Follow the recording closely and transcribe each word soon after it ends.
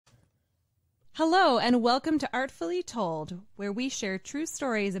Hello, and welcome to Artfully Told, where we share true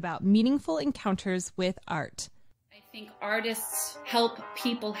stories about meaningful encounters with art. I think artists help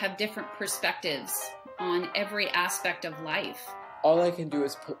people have different perspectives on every aspect of life. All I can do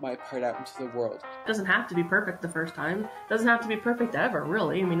is put my part out into the world. It doesn't have to be perfect the first time. It doesn't have to be perfect ever,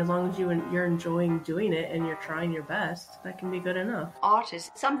 really. I mean, as long as you're enjoying doing it and you're trying your best, that can be good enough. Art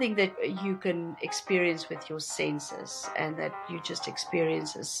is something that you can experience with your senses and that you just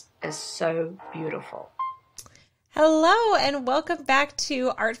experience as so beautiful. Hello, and welcome back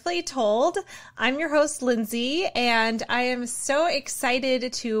to Artfully Told. I'm your host, Lindsey, and I am so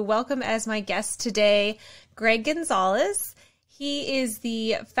excited to welcome as my guest today, Gregg Gonzales. He is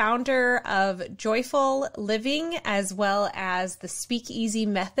the founder of Joyful Living as well as the Speakeasy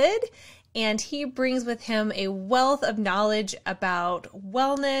Method, and he brings with him a wealth of knowledge about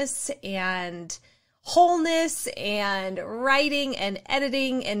wellness and wholeness and writing and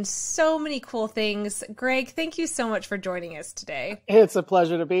editing and so many cool things. Gregg, thank you so much for joining us today. It's a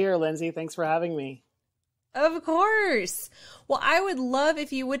pleasure to be here, Lindsey. Thanks for having me. Of course. Well, I would love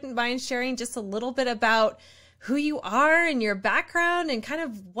if you wouldn't mind sharing just a little bit about who you are and your background and kind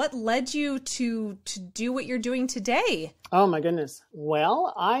of what led you to do what you're doing today. Oh my goodness.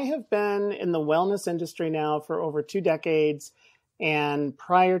 Well, I have been in the wellness industry now for over 2 decades. And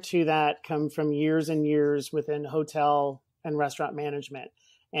prior to that, come from years and years within hotel and restaurant management.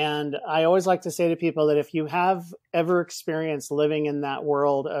 And I always like to say to people that if you have ever experienced living in that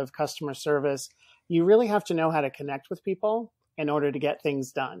world of customer service, you really have to know how to connect with people in order to get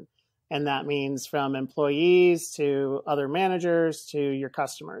things done. And that means from employees to other managers to your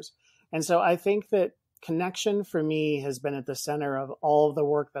customers. And so I think that connection for me has been at the center of all of the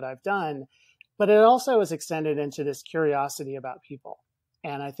work that I've done, but it also is extended into this curiosity about people.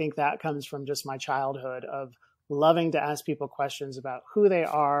 And I think that comes from just my childhood of loving to ask people questions about who they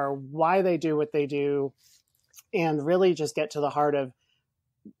are, why they do what they do, and really just get to the heart of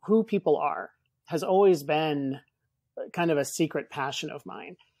who people are has always been kind of a secret passion of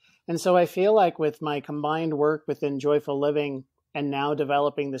mine. And so I feel like with my combined work within Joyful Living and now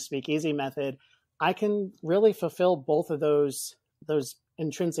developing the Speakeasy Method, I can really fulfill both of those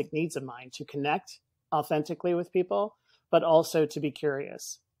intrinsic needs of mine to connect authentically with people, but also to be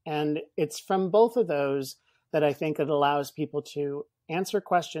curious. And it's from both of those that I think it allows people to answer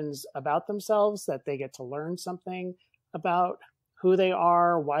questions about themselves, that they get to learn something about who they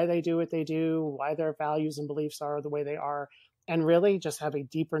are, why they do what they do, why their values and beliefs are the way they are, and really just have a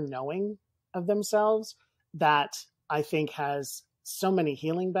deeper knowing of themselves that I think has so many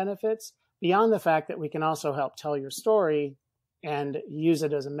healing benefits beyond the fact that we can also help tell your story and use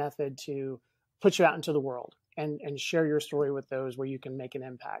it as a method to put you out into the world and share your story with those where you can make an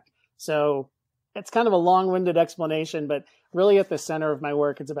impact. So it's kind of a long-winded explanation, but really at the center of my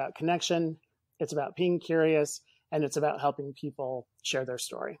work, it's about connection, it's about being curious, and it's about helping people share their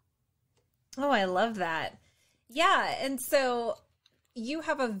story. Oh, I love that. Yeah. And so you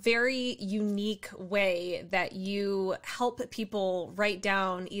have a very unique way that you help people write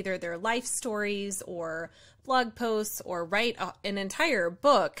down either their life stories or blog posts or write an entire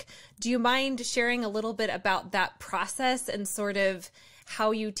book. Do you mind sharing a little bit about that process and sort of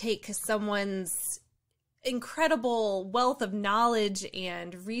how you take someone's incredible wealth of knowledge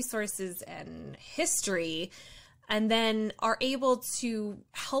and resources and history and then are able to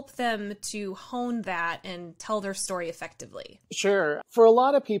help them to hone that and tell their story effectively? Sure. For a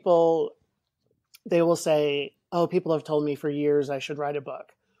lot of people, they will say, oh, people have told me for years I should write a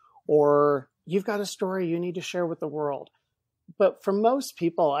book, or you've got a story you need to share with the world. But for most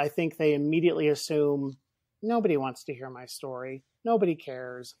people, I think they immediately assume nobody wants to hear my story. Nobody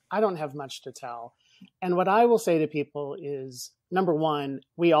cares. I don't have much to tell. And what I will say to people is, number one,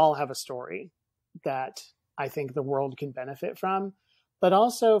 we all have a story that I think the world can benefit from. But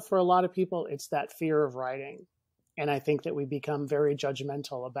also for a lot of people, it's that fear of writing. And I think that we become very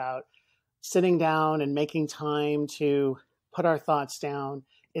judgmental about sitting down and making time to put our thoughts down.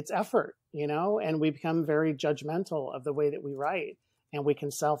 It's effort, and we become very judgmental of the way that we write, and we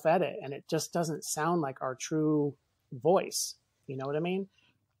can self-edit, and it just doesn't sound like our true voice. You know what I mean?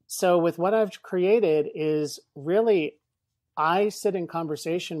 So with what I've created is really, I sit in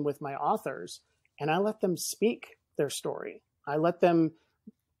conversation with my authors and I let them speak their story. I let them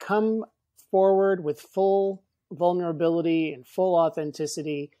come forward with full vulnerability and full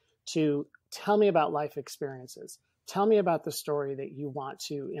authenticity to tell me about life experiences. Tell me about the story that you want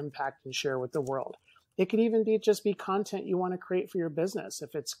to impact and share with the world. It could even be just be content you want to create for your business.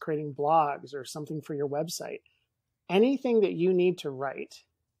 If it's creating blogs or something for your website, anything that you need to write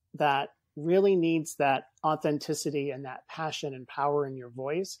that really needs that authenticity and that passion and power in your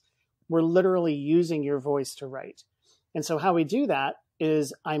voice, we're literally using your voice to write. And so how we do that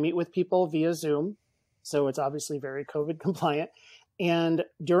is I meet with people via Zoom. So it's obviously very COVID compliant. And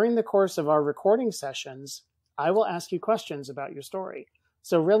during the course of our recording sessions, I will ask you questions about your story.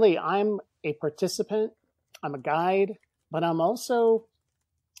 So really, I'm a participant, I'm a guide, but I'm also,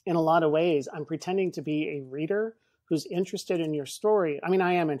 in a lot of ways, I'm pretending to be a reader who's interested in your story. I mean,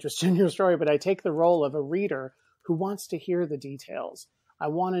 I am interested in your story, but I take the role of a reader who wants to hear the details. I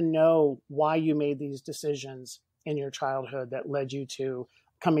want to know why you made these decisions in your childhood that led you to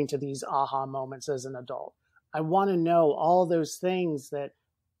coming to these aha moments as an adult. I want to know all those things that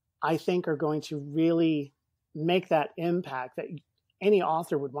I think are going to really make that impact that any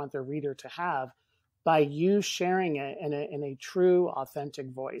author would want their reader to have by you sharing it in a true, authentic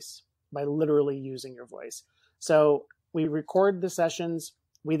voice, by literally using your voice. So we record the sessions.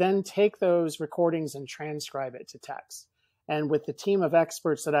 We then take those recordings and transcribe it to text. And with the team of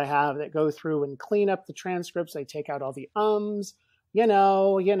experts that I have that go through and clean up the transcripts, they take out all the I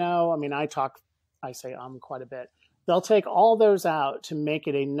mean, I say quite a bit. They'll take all those out to make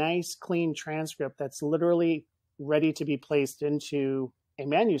it a nice, clean transcript that's literally ready to be placed into a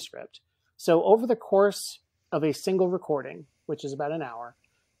manuscript. So over the course of a single recording, which is about an hour,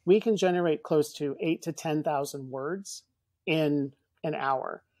 we can generate close to 8,000 to 10,000 words in an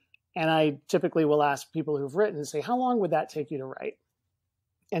hour. And I typically will ask people who've written, say, how long would that take you to write?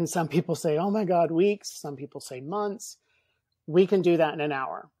 And some people say, oh my God, weeks. Some people say months. We can do that in an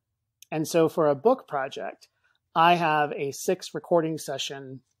hour. And so for a book project, I have a 6 recording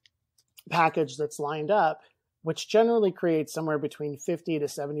session package that's lined up, which generally creates somewhere between 50 to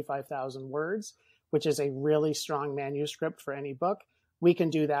 75,000 words, which is a really strong manuscript for any book. We can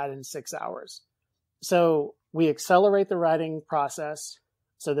do that in 6 hours. So we accelerate the writing process.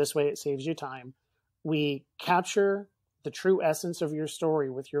 So this way it saves you time. We capture the true essence of your story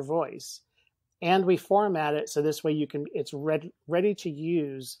with your voice, and we format it so this way it's ready to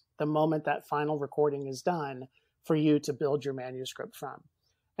use the moment that final recording is done for you to build your manuscript from.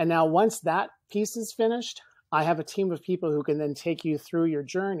 And now once that piece is finished, I have a team of people who can then take you through your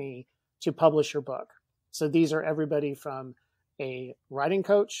journey to publish your book. So these are everybody from a writing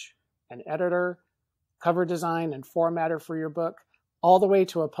coach, an editor, cover design and formatter for your book, all the way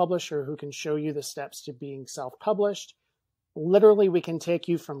to a publisher who can show you the steps to being self-published. Literally, we can take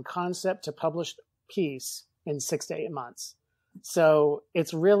you from concept to published piece in 6 to 8 months. So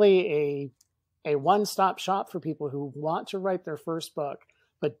it's really a one-stop shop for people who want to write their first book,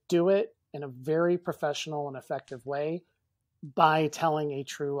 but do it in a very professional and effective way by telling a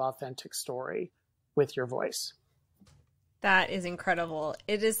true, authentic story with your voice. That is incredible.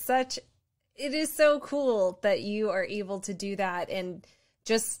 It is so cool that you are able to do that, and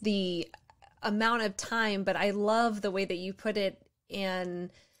just the amount of time. But I love the way that you put it in,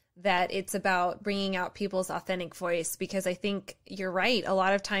 that it's about bringing out people's authentic voice, because I think you're right. A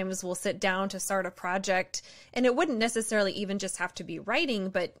lot of times we'll sit down to start a project, and it wouldn't necessarily even just have to be writing,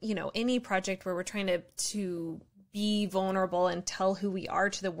 but any project where we're trying to be vulnerable and tell who we are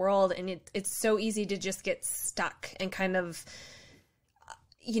to the world. And it's so easy to just get stuck and kind of,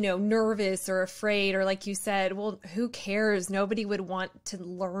 nervous or afraid, or like you said, well, who cares? Nobody would want to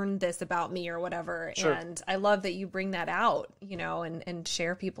learn this about me or whatever. Sure. And I love that you bring that out, and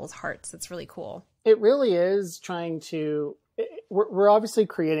share people's hearts. It's really cool. It really is we're obviously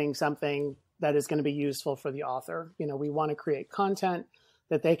creating something that is going to be useful for the author. We want to create content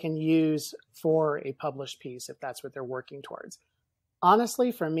that they can use for a published piece if that's what they're working towards.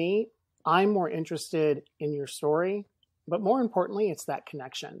 Honestly, for me, I'm more interested in your story, but more importantly, it's that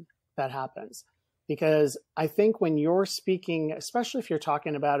connection that happens. Because I think when you're speaking, especially if you're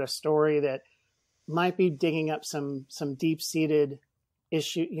talking about a story that might be digging up some deep-seated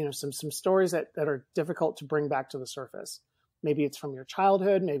issue, some stories that are difficult to bring back to the surface. Maybe it's from your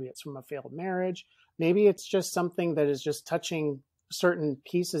childhood, maybe it's from a failed marriage, maybe it's just something that is just touching certain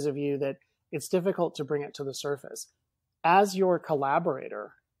pieces of you that it's difficult to bring it to the surface. As your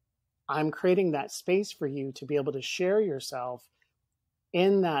collaborator, I'm creating that space for you to be able to share yourself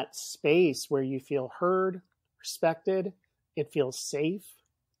in that space where you feel heard, respected, it feels safe.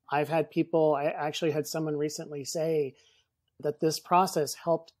 I actually had someone recently say that this process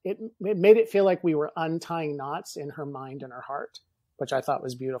helped, it made it feel like we were untying knots in her mind and her heart, which I thought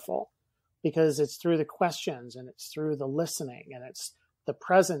was beautiful. Because it's through the questions, and it's through the listening, and it's the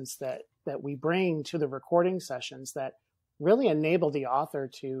presence that we bring to the recording sessions that really enable the author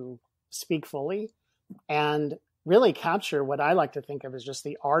to speak fully and really capture what I like to think of as just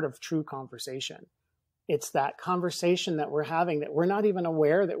the art of true conversation. It's that conversation that we're having that we're not even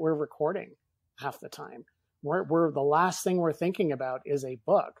aware that we're recording half the time. We're the last thing we're thinking about is a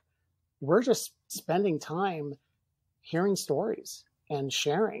book. we're just spending time hearing stories and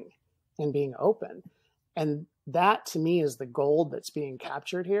sharing and being open. And that to me is the gold that's being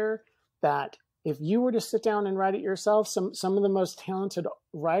captured here, that if you were to sit down and write it yourself, some of the most talented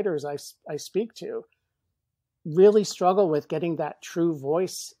writers I speak to really struggle with getting that true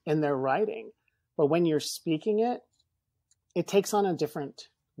voice in their writing. But when you're speaking it, it takes on a different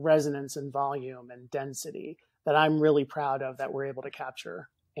resonance and volume and density that I'm really proud of that we're able to capture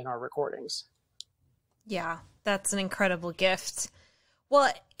in our recordings. Yeah, that's an incredible gift.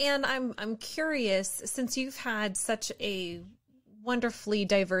 Well, and I'm curious, since you've had such a wonderfully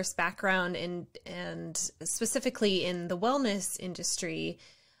diverse background and specifically in the wellness industry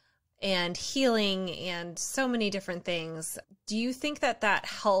and healing and so many different things, do you think that that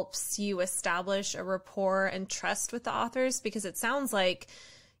helps you establish a rapport and trust with the authors? Because it sounds like,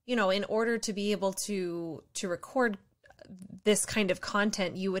 you know, in order to be able to record this kind of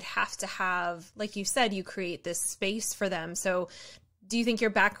content, you would have to have, like you said, you create this space for them. So do you think your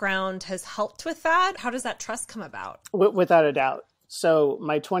background has helped with that? How does that trust come about? Without a doubt. So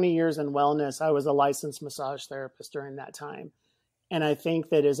my 20 years in wellness, I was a licensed massage therapist during that time. And I think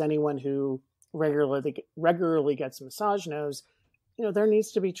that as anyone who regularly gets a massage knows, you know, there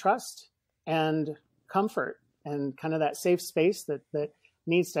needs to be trust and comfort and kind of that safe space that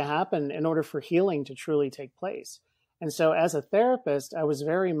needs to happen in order for healing to truly take place. And so as a therapist, I was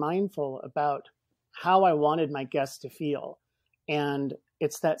very mindful about how I wanted my guests to feel. And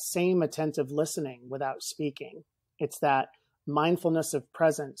it's that same attentive listening without speaking. It's that mindfulness of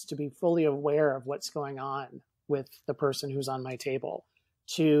presence, to be fully aware of what's going on with the person who's on my table,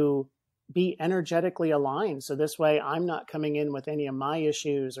 to be energetically aligned. So this way I'm not coming in with any of my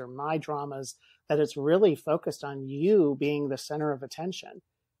issues or my dramas, that it's really focused on you being the center of attention.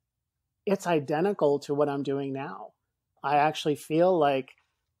 It's identical to what I'm doing now. I actually feel like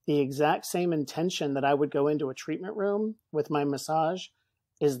the exact same intention that I would go into a treatment room with my massage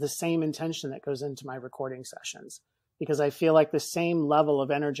is the same intention that goes into my recording sessions, because I feel like the same level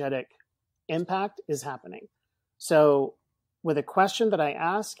of energetic impact is happening. So with a question that I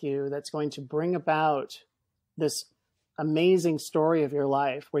ask you that's going to bring about this amazing story of your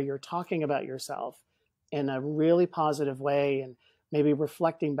life where you're talking about yourself in a really positive way and maybe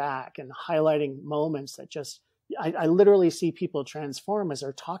reflecting back and highlighting moments that just, I literally see people transform as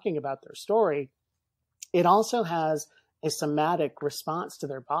they're talking about their story. It also has a somatic response to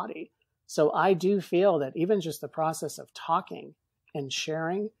their body. So I do feel that even just the process of talking and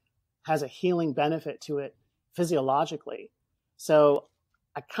sharing has a healing benefit to it physiologically. So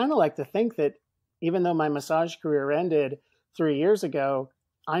I kind of like to think that even though my massage career ended 3 years ago,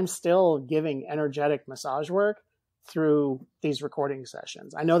 I'm still giving energetic massage work through these recording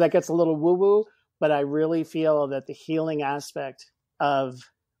sessions. I know that gets a little woo-woo, but I really feel that the healing aspect of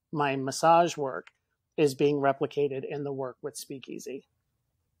my massage work is being replicated in the work with Speakeasy.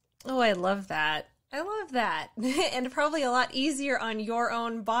 Oh, I love that. I love that. And probably a lot easier on your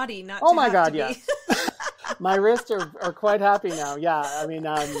own body, not Oh to my have God, to be. yes. My wrists are quite happy now. Yeah. I mean,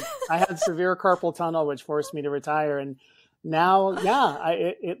 I had severe carpal tunnel, which forced me to retire. And now,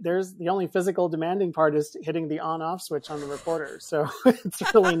 yeah, there's the only physical demanding part is hitting the on-off switch on the recorder. So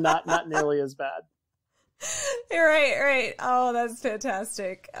it's really not nearly as bad. Right. Oh, that's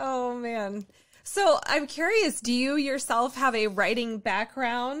fantastic. Oh, man. So I'm curious, do you yourself have a writing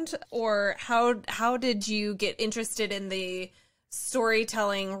background, or how did you get interested in the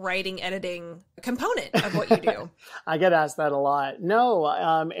storytelling, writing, editing component of what you do? I get asked that a lot.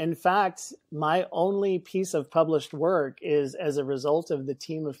 No, in fact, my only piece of published work is as a result of the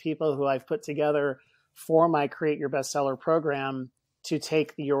team of people who I've put together for my Create Your Bestseller program to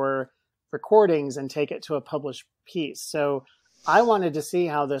take your recordings and take it to a published piece. So I wanted to see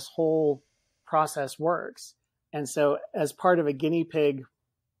how this whole process works. And so as part of a guinea pig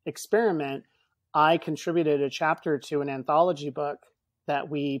experiment, I contributed a chapter to an anthology book that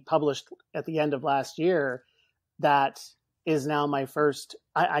we published at the end of last year that is now my first,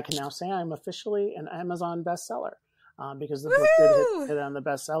 I can now say I'm officially an Amazon bestseller because the book did hit on the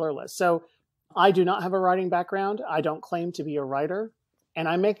bestseller list. So I do not have a writing background. I don't claim to be a writer. And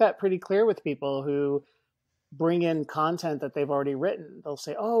I make that pretty clear with people who bring in content that they've already written. They'll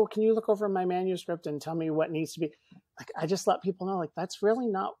say, oh, can you look over my manuscript and tell me what needs to be, like, I just let people know, like, that's really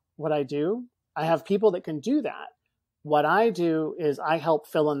not what I do. I have people that can do that. What I do is I help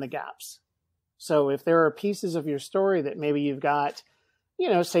fill in the gaps. So if there are pieces of your story that maybe you've got,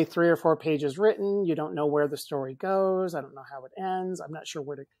 say 3 or 4 pages written, you don't know where the story goes. I don't know how it ends. I'm not sure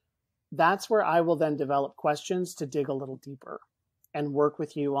where to, that's where I will then develop questions to dig a little deeper and work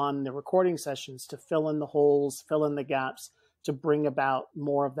with you on the recording sessions to fill in the holes, fill in the gaps, to bring about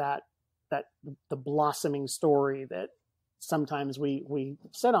more of that the blossoming story that sometimes we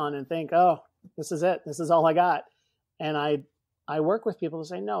sit on and think, oh, this is it. This is all I got. And I work with people to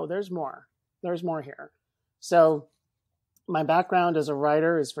say, no, there's more. There's more here. So my background as a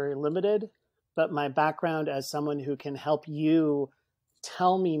writer is very limited, but my background as someone who can help you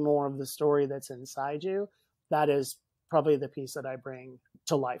tell me more of the story that's inside you, that is probably the piece that I bring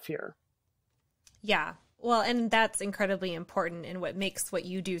to life here. Yeah. Well, and that's incredibly important and what makes what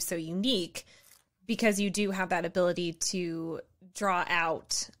you do so unique, because you do have that ability to draw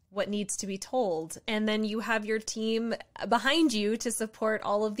out what needs to be told. And then you have your team behind you to support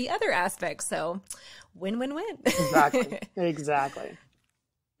all of the other aspects. So win, win, win. Exactly. Exactly.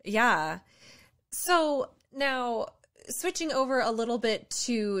 Yeah. So now switching over a little bit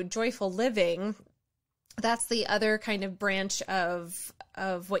to joyful living, that's the other kind of branch of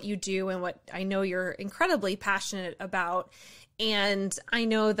what you do and what I know you're incredibly passionate about. And I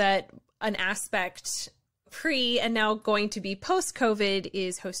know that an aspect pre and now going to be post-COVID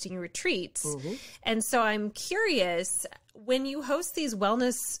is hosting retreats. Mm-hmm. And so I'm curious, when you host these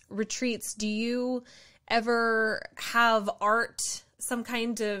wellness retreats, do you ever have art, some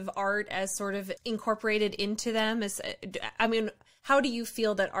kind of art as sort of incorporated into them? How do you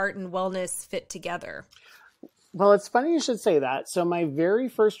feel that art and wellness fit together? Well, it's funny you should say that. So my very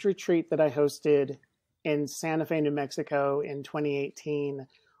first retreat that I hosted in Santa Fe, New Mexico in 2018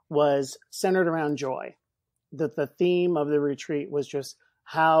 was centered around joy. The theme of the retreat was just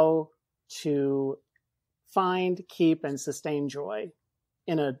how to find, keep, and sustain joy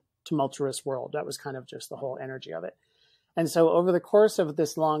in a tumultuous world. That was kind of just the whole energy of it. And so over the course of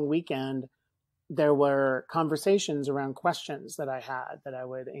this long weekend, there were conversations around questions that I had that I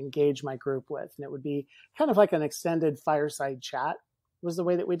would engage my group with. And it would be kind of like an extended fireside chat was the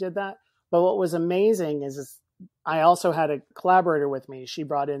way that we did that. But what was amazing is I also had a collaborator with me. She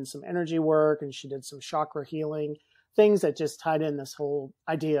brought in some energy work and she did some chakra healing, things that just tied in this whole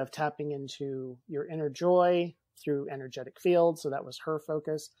idea of tapping into your inner joy through energetic fields. So that was her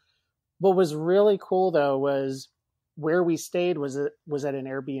focus. What was really cool though was where we stayed was at an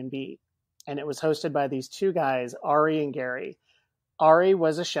Airbnb, and it was hosted by these two guys, Ari and Gary. Ari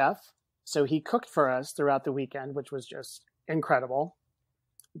was a chef, so he cooked for us throughout the weekend, which was just incredible.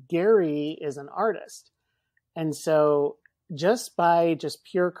 Gary is an artist. And so just by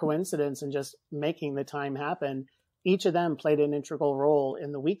pure coincidence and just making the time happen, each of them played an integral role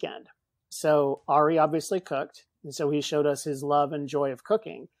in the weekend. So Ari obviously cooked, and so he showed us his love and joy of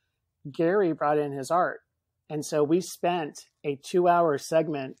cooking. Gary brought in his art. And so we spent a 2-hour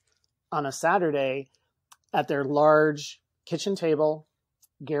segment on a Saturday at their large kitchen table.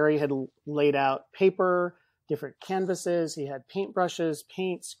 Gary had laid out paper, different canvases. He had paintbrushes,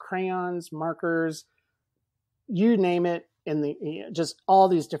 paints, crayons, markers, you name it, just all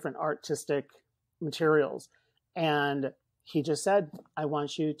these different artistic materials. And he just said, I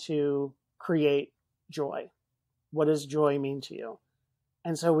want you to create joy. What does joy mean to you?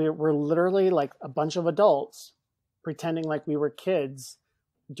 And so we were literally like a bunch of adults pretending like we were kids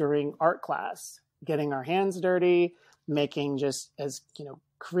during art class, getting our hands dirty, making just as,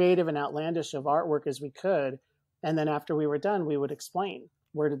 creative and outlandish of artwork as we could. And then after we were done, we would explain,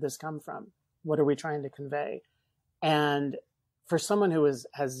 where did this come from? What are we trying to convey? And for someone who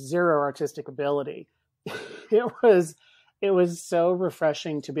has zero artistic ability, it was so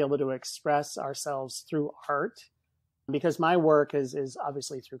refreshing to be able to express ourselves through art, because my work is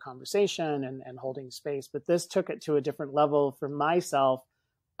obviously through conversation and holding space, but this took it to a different level for myself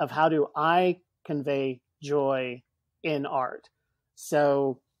of how do I convey joy in art.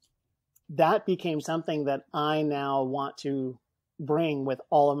 So that became something that I now want to bring with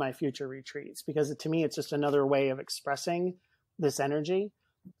all of my future retreats, because to me, it's just another way of expressing this energy.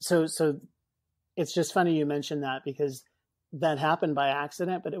 So it's just funny you mentioned that, because that happened by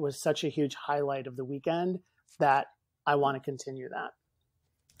accident, but it was such a huge highlight of the weekend that I want to continue that.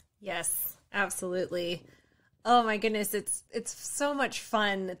 Yes, absolutely. Oh my goodness. It's so much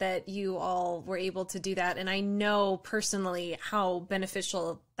fun that you all were able to do that. And I know personally how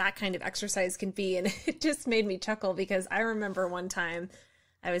beneficial that kind of exercise can be. And it just made me chuckle, because I remember one time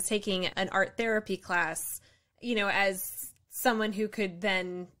I was taking an art therapy class, as someone who could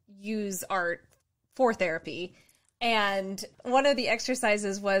then use art for therapy. And one of the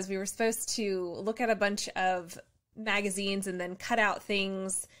exercises was we were supposed to look at a bunch of magazines and then cut out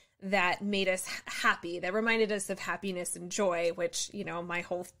things that made us happy, that reminded us of happiness and joy, which, my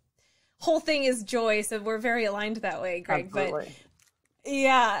whole thing is joy. So we're very aligned that way, Gregg. Absolutely. But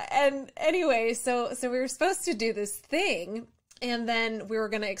yeah. And anyway, so we were supposed to do this thing, and then we were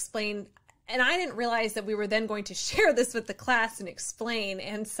going to explain And I didn't realize that we were then going to share this with the class and explain.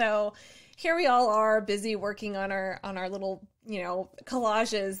 And so here we all are, busy working on our little,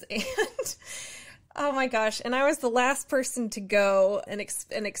 collages. And oh my gosh. And I was the last person to go and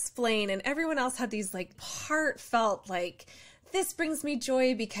explain. And everyone else had these like heartfelt, like, this brings me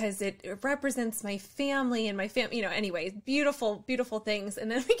joy because it represents my family and my family, anyway, beautiful, beautiful things.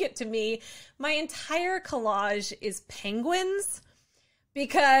 And then we get to me. My entire collage is penguins,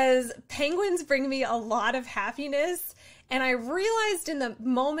 because penguins bring me a lot of happiness. And I realized in the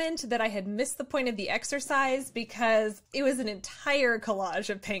moment that I had missed the point of the exercise, because it was an entire collage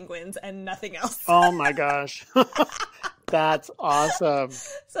of penguins and nothing else. Oh my gosh. That's awesome.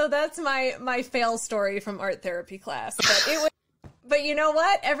 So that's my fail story from art therapy class. But you know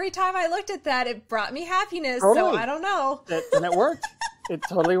what? Every time I looked at that, it brought me happiness. Totally. So I don't know. And it worked. It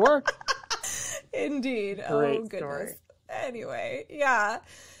totally worked. Indeed. Great oh, goodness. Story. Anyway, yeah.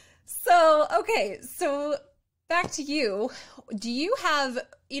 So, okay. So back to you. Do you have,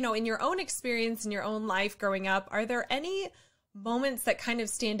 in your own experience, in your own life growing up, are there any moments that kind of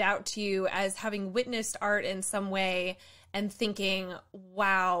stand out to you as having witnessed art in some way and thinking,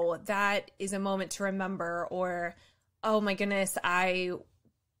 wow, that is a moment to remember, or, oh my goodness, I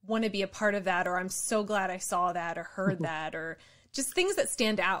want to be a part of that, or I'm so glad I saw that or heard that, or just things that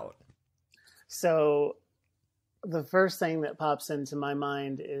stand out? So the first thing that pops into my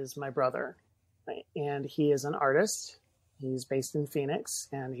mind is my brother, and he is an artist. He's based in Phoenix,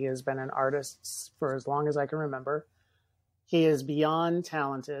 and he has been an artist for as long as I can remember. He is beyond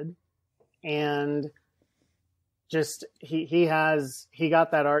talented, and just he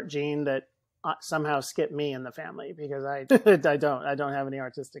got that art gene that somehow skipped me in the family, because I don't have any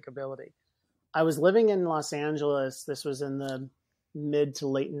artistic ability. I was living in Los Angeles. This was in the mid to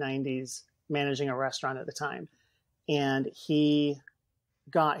late 90s, managing a restaurant at the time. And he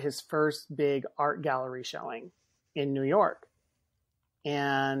got his first big art gallery showing in New York.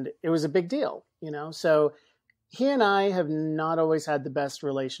 And it was a big deal, So he and I have not always had the best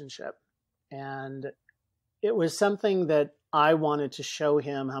relationship. And it was something that I wanted to show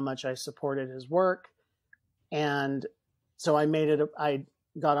him how much I supported his work. And so I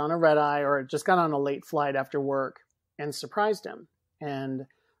got on a red eye, or just got on a late flight after work, and surprised him. And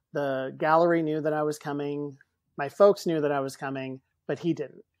the gallery knew that I was coming. My folks knew that I was coming, but he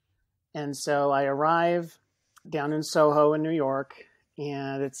didn't. And so I arrive down in Soho in New York,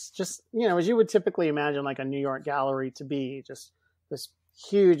 and it's just, as you would typically imagine like a New York gallery to be, just this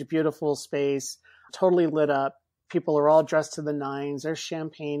huge, beautiful space, totally lit up. People are all dressed to the nines. There's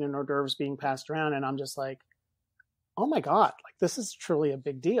champagne and hors d'oeuvres being passed around. And I'm just like, oh my God, like this is truly a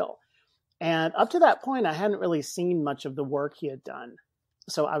big deal. And up to that point, I hadn't really seen much of the work he had done.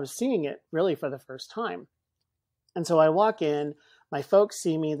 So I was seeing it really for the first time. And so I walk in, my folks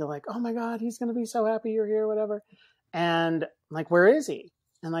see me. They're like, oh my God, he's going to be so happy you're here, whatever. And I'm like, where is he?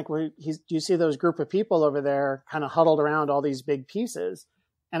 And like, do you see those group of people over there kind of huddled around all these big pieces?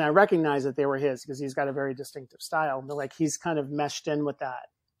 And I recognized that they were his, because he's got a very distinctive style. And they're like, he's kind of meshed in with that,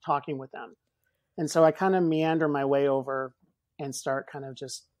 talking with them. And so I kind of meander my way over and start kind of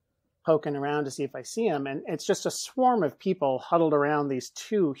just poking around to see if I see him. And it's just a swarm of people huddled around these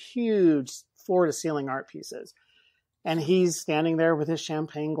two huge floor-to-ceiling art pieces. And he's standing there with his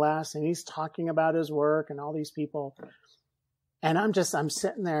champagne glass, and he's talking about his work and all these people. And I'm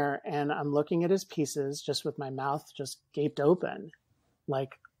sitting there and I'm looking at his pieces just with my mouth just gaped open.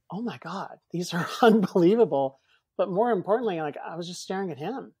 Like, oh my God, these are unbelievable. But more importantly, like I was just staring at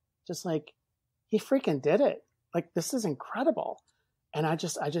him, just like, he freaking did it. Like, this is incredible. And I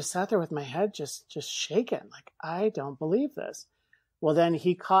just sat there with my head just shaking. Like, I don't believe this. Well, then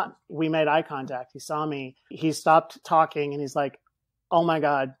we made eye contact. He saw me. He stopped talking and he's like, oh my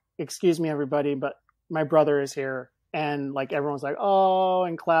God, excuse me, everybody, but my brother is here. And like, everyone's like, oh,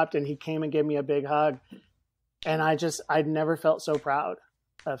 and clapped. And he came and gave me a big hug. And I'd never felt so proud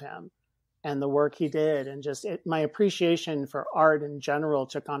of him and the work he did. And my appreciation for art in general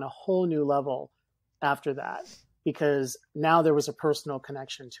took on a whole new level after that, because now there was a personal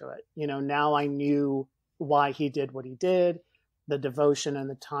connection to it. Now I knew why he did what he did, the devotion and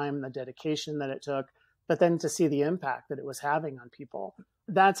the time, and the dedication that it took, but then to see the impact that it was having on people.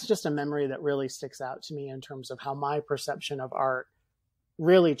 That's just a memory that really sticks out to me in terms of how my perception of art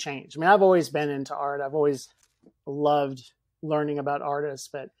really changed. I mean, I've always been into art. I've always loved learning about artists,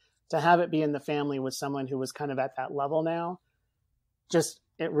 but to have it be in the family with someone who was kind of at that level now,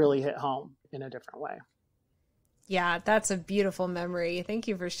 it really hit home in a different way. Yeah, that's a beautiful memory. Thank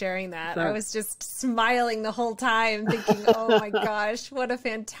you for sharing that. Sure. I was just smiling the whole time thinking, oh my gosh, what a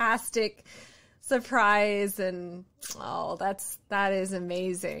fantastic surprise. And that is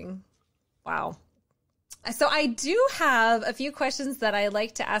amazing. Wow. So I do have a few questions that I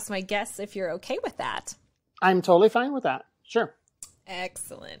like to ask my guests, if you're okay with that. I'm totally fine with that. Sure.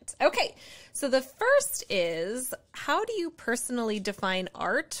 Excellent. Okay. So the first is, how do you personally define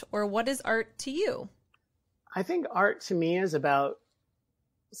art, or what is art to you? I think art to me is about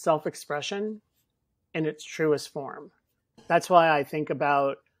self-expression in its truest form. That's why I think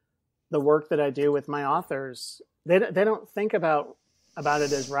about the work that I do with my authors. They don't think about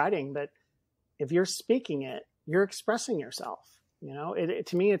it as writing, but if you're speaking it, you're expressing yourself. You know,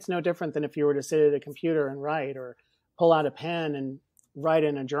 to me, it's no different than if you were to sit at a computer and write, or pull out a pen and write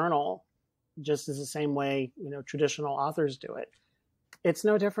in a journal, just as the same way, you know, traditional authors do it. It's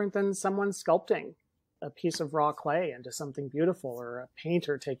no different than someone sculpting a piece of raw clay into something beautiful, or a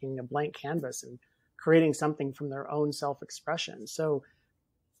painter taking a blank canvas and creating something from their own self-expression. So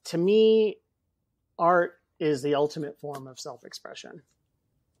to me, art is the ultimate form of self-expression.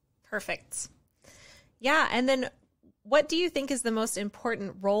 Perfect. Yeah. And then what do you think is the most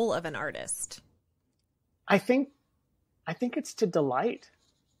important role of an artist? I think it's to delight.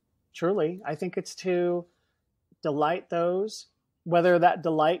 Truly. I think it's to delight those, whether that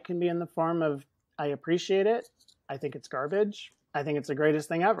delight can be in the form of, I appreciate it, I think it's garbage, I think it's the greatest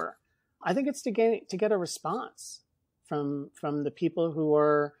thing ever. I think it's to get a response from the people who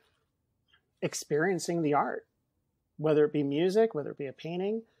are experiencing the art, whether it be music, whether it be a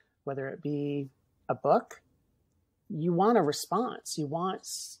painting, whether it be a book. You want a response. You want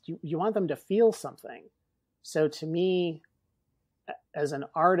them to feel something. So to me, as an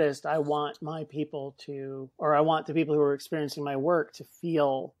artist, I want the people who are experiencing my work to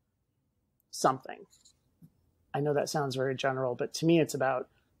feel something. I know that sounds very general, but to me, it's about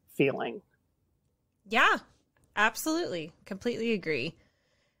feeling. Yeah, absolutely. Completely agree.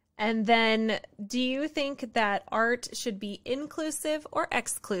 And then, do you think that art should be inclusive or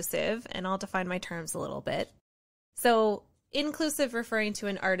exclusive? And I'll define my terms a little bit. So inclusive, referring to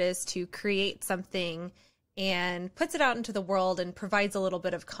an artist who creates something and puts it out into the world and provides a little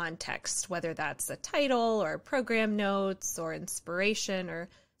bit of context, whether that's a title or program notes or inspiration or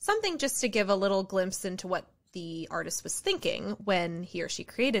something, just to give a little glimpse into what the artist was thinking when he or she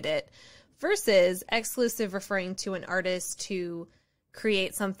created it, versus exclusive, referring to an artist who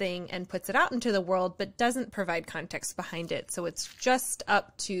creates something and puts it out into the world but doesn't provide context behind it. So it's just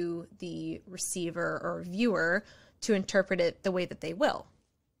up to the receiver or viewer to interpret it the way that they will.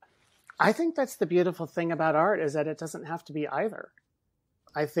 I think that's the beautiful thing about art, is that it doesn't have to be either.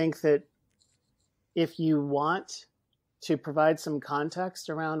 I think that if you want to provide some context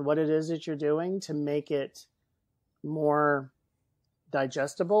around what it is that you're doing to make it more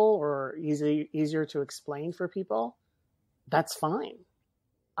digestible or easier to explain for people, that's fine.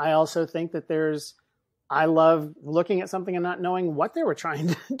 I also think that I love looking at something and not knowing what they were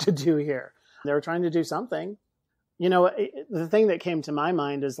trying to do here. They were trying to do something. You know, the thing that came to my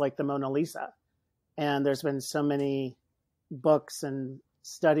mind is like the Mona Lisa. And there's been so many books and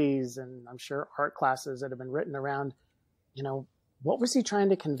studies and I'm sure art classes that have been written around, you know, what was he trying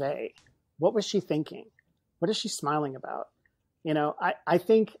to convey? What was she thinking? What is she smiling about? You know, I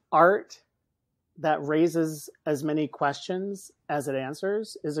think art that raises as many questions as it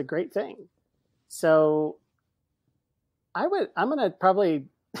answers is a great thing. So I'm going to probably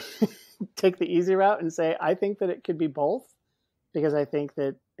take the easy route and say, I think that it could be both, because I think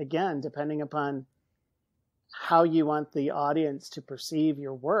that, again, depending upon how you want the audience to perceive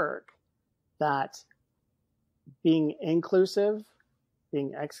your work, that being inclusive,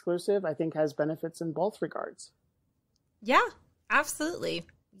 being exclusive, I think has benefits in both regards. Yeah, absolutely.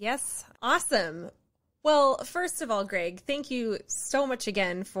 Yes. Awesome. Well, first of all, Gregg, thank you so much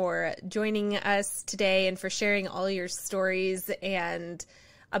again for joining us today and for sharing all your stories and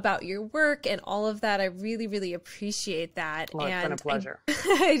about your work and all of that. I really, really appreciate that. Well, it's been a pleasure.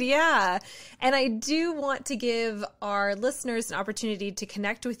 Yeah. And I do want to give our listeners an opportunity to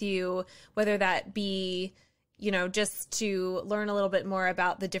connect with you, whether that be, you know, just to learn a little bit more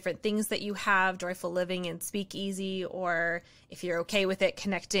about the different things that you have, Joyful Living and Speakeasy, or if you're okay with it,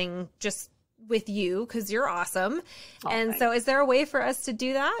 connecting just with you, because you're awesome. And so is there a way for us to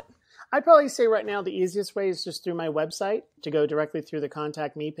do that? I'd probably say right now the easiest way is just through my website, to go directly through the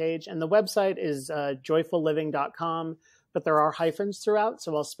Contact Me page. And the website is joyfulliving.com, but there are hyphens throughout,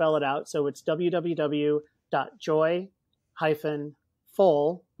 so I'll spell it out. So it's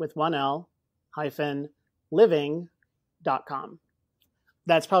www.joy-full, with one L, living.com.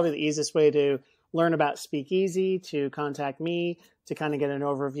 That's probably the easiest way to learn about Speakeasy, to contact me, to kind of get an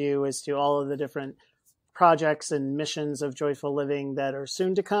overview as to all of the different projects and missions of Joyful Living that are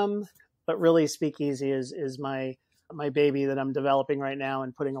soon to come. But really, Speakeasy is my my baby that I'm developing right now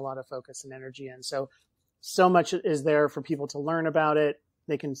and putting a lot of focus and energy in. So much is there for people to learn about it.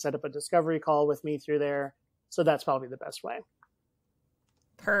 They can set up a discovery call with me through there. So that's probably the best way.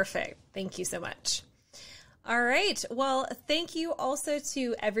 Perfect. Thank you so much. All right. Well, thank you also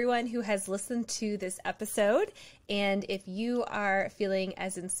to everyone who has listened to this episode. And if you are feeling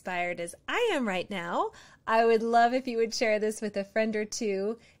as inspired as I am right now, I would love if you would share this with a friend or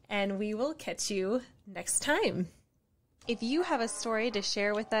two, and we will catch you next time. If you have a story to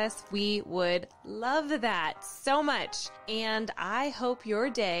share with us, we would love that so much. And I hope your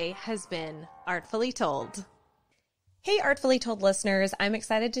day has been artfully told. Hey, Artfully Told listeners, I'm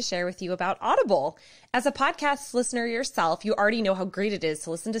excited to share with you about Audible. As a podcast listener yourself, you already know how great it is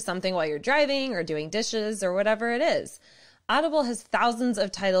to listen to something while you're driving or doing dishes or whatever it is. Audible has thousands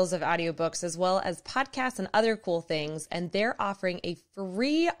of titles of audiobooks as well as podcasts and other cool things, and they're offering a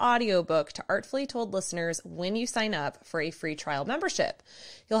free audiobook to Artfully Told listeners when you sign up for a free trial membership.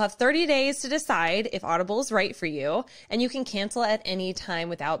 You'll have 30 days to decide if Audible is right for you, and you can cancel at any time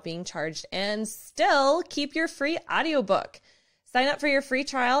without being charged and still keep your free audiobook. Sign up for your free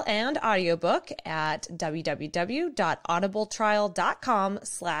trial and audiobook at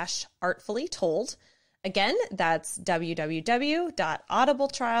www.audibletrial.com/artfullytold. Again, that's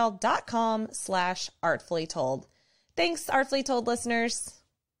www.audibletrial.com/artfullytold. Thanks, Artfully Told listeners.